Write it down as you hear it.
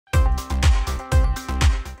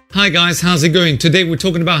Hi guys, how's it going? Today we're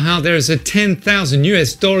talking about how there's a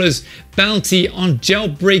 $10,000 bounty on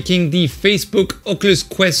jailbreaking the Facebook Oculus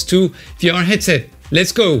Quest 2 VR headset.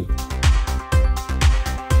 Let's go!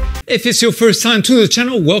 If it's your first time to the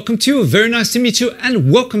channel, welcome to you, very nice to meet you,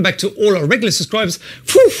 and welcome back to all our regular subscribers.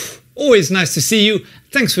 Whew, always nice to see you.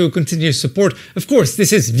 Thanks for your continued support. Of course,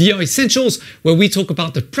 this is VR Essentials, where we talk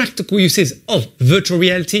about the practical uses of virtual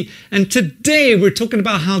reality. And today we're talking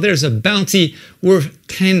about how there's a bounty worth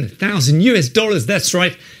 $10,000. That's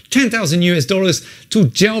right, $10,000 to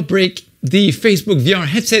jailbreak the Facebook VR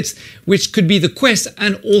headsets, which could be the Quest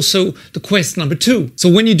and also the Quest number 2.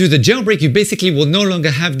 So when you do the jailbreak, you basically will no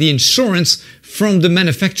longer have the insurance from the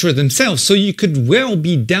manufacturer themselves. So you could well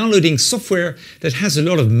be downloading software that has a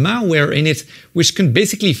lot of malware in it, which can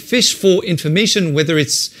basically fish for information, whether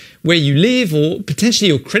it's where you live or potentially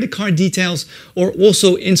your credit card details, or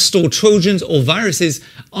also install Trojans or viruses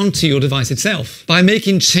onto your device itself. By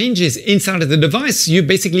making changes inside of the device, you're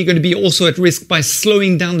basically going to be also at risk by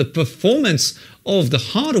slowing down the performance of the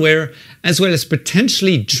hardware, as well as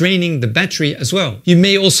potentially draining the battery as well. You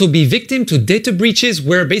may also be victim to data breaches,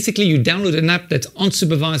 where basically you download an app that's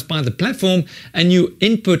unsupervised by the platform and you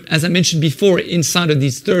input, as I mentioned before, inside of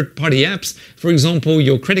these third-party apps, for example,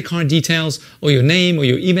 your credit card details or your name or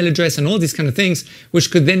your email address and all these kind of things, which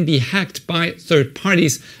could then be hacked by third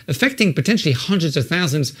parties, affecting potentially hundreds of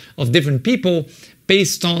thousands of different people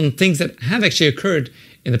based on things that have actually occurred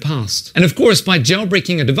in the past. And of course, by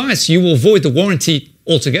jailbreaking a device, you will void the warranty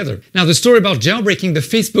altogether. Now, the story about jailbreaking the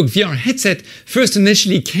Facebook VR headset first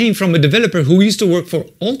initially came from a developer who used to work for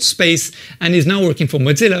Altspace and is now working for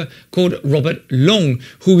Mozilla, called Robert Long,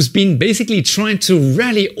 who's been basically trying to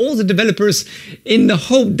rally all the developers in the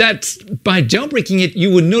hope that by jailbreaking it,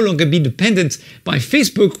 you would no longer be dependent by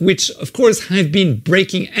Facebook, which of course have been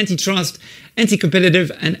breaking antitrust,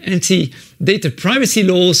 anti-competitive and anti-data privacy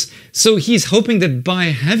laws. So he's hoping that by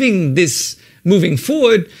having this moving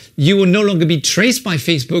forward, you will no longer be traced by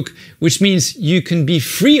Facebook, which means you can be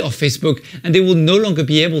free of Facebook and they will no longer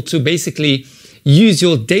be able to basically use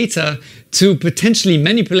your data to potentially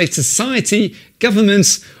manipulate society,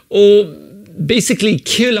 governments, or basically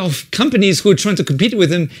kill off companies who are trying to compete with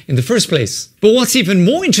them in the first place. But what's even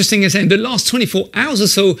more interesting is that in the last 24 hours or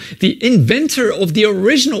so, the inventor of the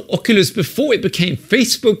original Oculus before it became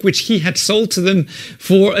Facebook, which he had sold to them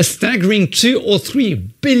for a staggering $2 or $3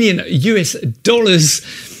 billion,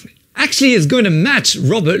 actually is going to match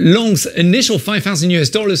Robert Long's initial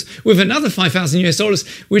 $5,000 with another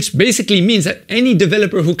 $5,000, which basically means that any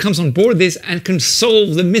developer who comes on board this and can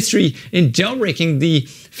solve the mystery in jailbreaking the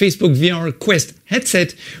Facebook VR Quest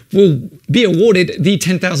headset will be awarded the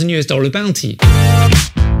 $10,000 bounty.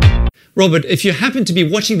 Robert, if you happen to be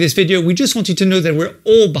watching this video, we just want you to know that we're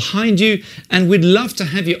all behind you and we'd love to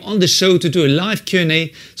have you on the show to do a live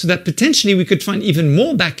Q&A so that potentially we could find even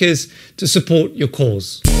more backers to support your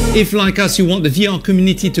cause. If, like us, you want the VR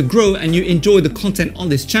community to grow and you enjoy the content on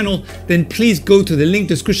this channel, then please go to the link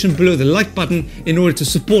description below the like button in order to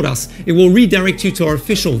support us. It will redirect you to our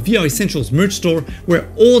official VR Essentials merch store, where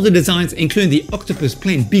all the designs, including the Octopus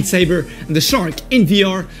playing Beat Saber and the Shark in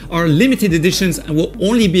VR, are limited editions and will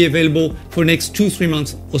only be available for the next 2-3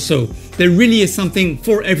 months or so. There really is something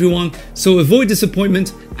for everyone, so avoid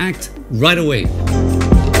disappointment, act right away.